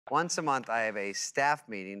Once a month, I have a staff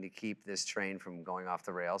meeting to keep this train from going off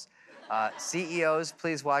the rails. CEOs,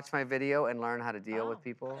 please watch my video and learn how to deal with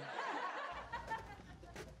people.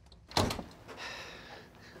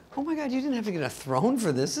 Oh my God, you didn't have to get a throne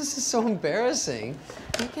for this. This is so embarrassing.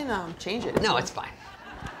 You can change it. No, it's fine.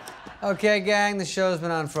 Okay, gang, the show's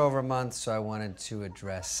been on for over a month, so I wanted to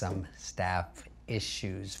address some staff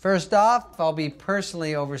issues. First off, I'll be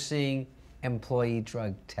personally overseeing employee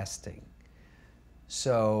drug testing.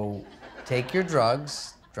 So take your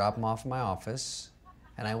drugs, drop them off in my office,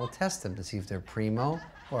 and I will test them to see if they're primo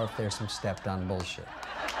or if there's some stepped-on bullshit.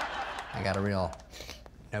 I got a real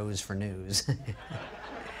nose for news.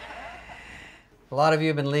 A lot of you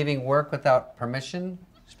have been leaving work without permission,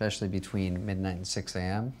 especially between midnight and 6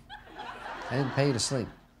 a.m. I didn't pay you to sleep.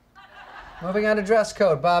 Moving on to dress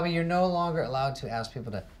code. Bobby, you're no longer allowed to ask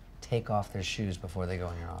people to take off their shoes before they go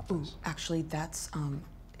in your office. Ooh, actually, that's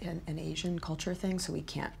an Asian culture thing, so we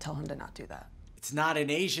can't tell him to not do that. It's not an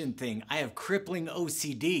Asian thing. I have crippling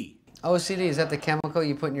OCD. OCD, is that the chemical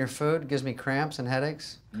you put in your food? It gives me cramps and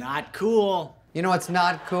headaches? Not cool. You know what's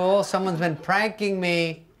not cool? Someone's been pranking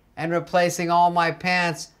me and replacing all my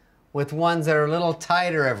pants with ones that are a little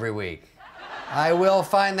tighter every week. I will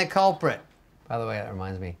find the culprit. By the way, that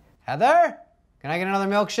reminds me. Heather, can I get another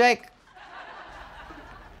milkshake?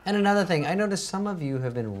 And another thing, I noticed some of you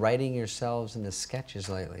have been writing yourselves into sketches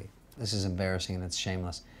lately. This is embarrassing and it's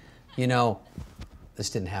shameless. You know, this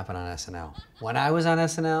didn't happen on SNL. When I was on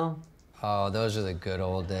SNL, oh, those are the good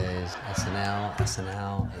old days.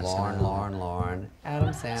 SNL, Lauren, Adam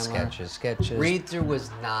Sandler. Sketches. Read-through was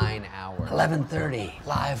 9 hours. 11:30,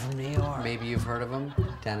 live from New York. Maybe you've heard of him.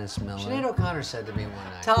 Dennis Miller. Sinead O'Connor said to me one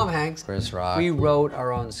night. Tom Hanks. Chris Rock. We wrote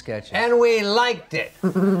our own sketches. And we liked it.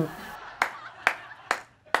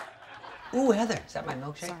 Ooh, Heather, is that my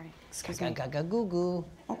milkshake? Sorry, excuse me. Goo-goo.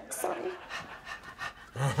 Oh, sorry.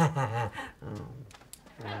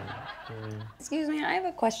 Excuse me, I have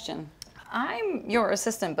a question. I'm your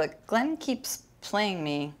assistant, but Glenn keeps playing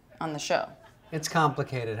me on the show. It's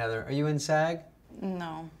complicated, Heather. Are you in SAG?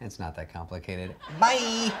 No. It's not that complicated.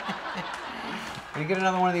 Bye! You get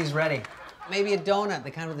another one of these ready. Maybe a donut,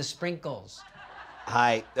 the kind with the sprinkles.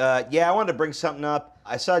 Hi. Yeah, I wanted to bring something up.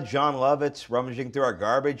 I saw Jon Lovitz rummaging through our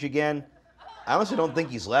garbage again. I honestly don't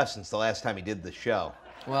think he's left since the last time he did the show.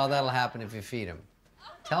 Well, that'll happen if you feed him.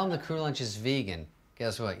 Tell him the crew lunch is vegan.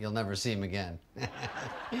 Guess what? You'll never see him again.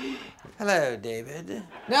 Hello, David.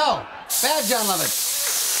 No! Bad Jon Lovitz!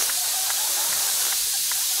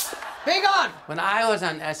 Be gone! When I was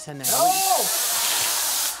on SNL... No!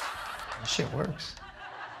 This shit works.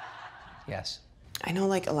 Yes. I know,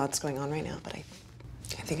 like, a lot's going on right now, but I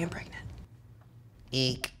think I'm pregnant.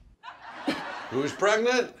 Eek. Who's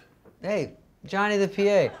pregnant? Hey, Johnny the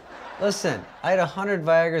PA. Listen, I had 100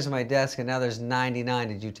 Viagras on my desk and now there's 99.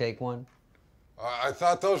 Did you take one? I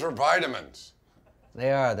thought those were vitamins.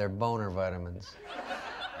 They are. They're boner vitamins.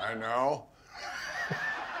 I know.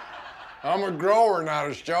 I'm a grower, not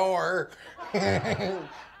a shower. You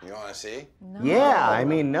want to see? No. Yeah, I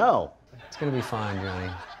mean, no. It's gonna be fine,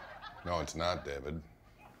 Johnny. No, it's not, David.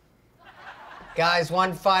 Guys,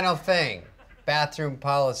 one final thing. Bathroom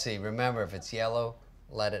policy. Remember, if it's yellow,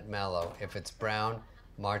 let it mellow. If it's brown,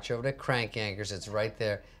 march over to Crank Anchors. It's right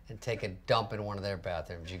there, and take a dump in one of their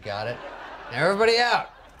bathrooms. You got it? Now everybody out.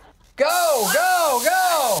 Go, go,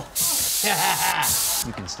 go!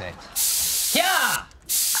 You can stay. Yeah!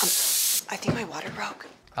 I think my water broke.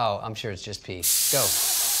 Oh, I'm sure it's just pee. Go,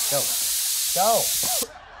 go, go.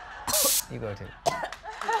 You go too.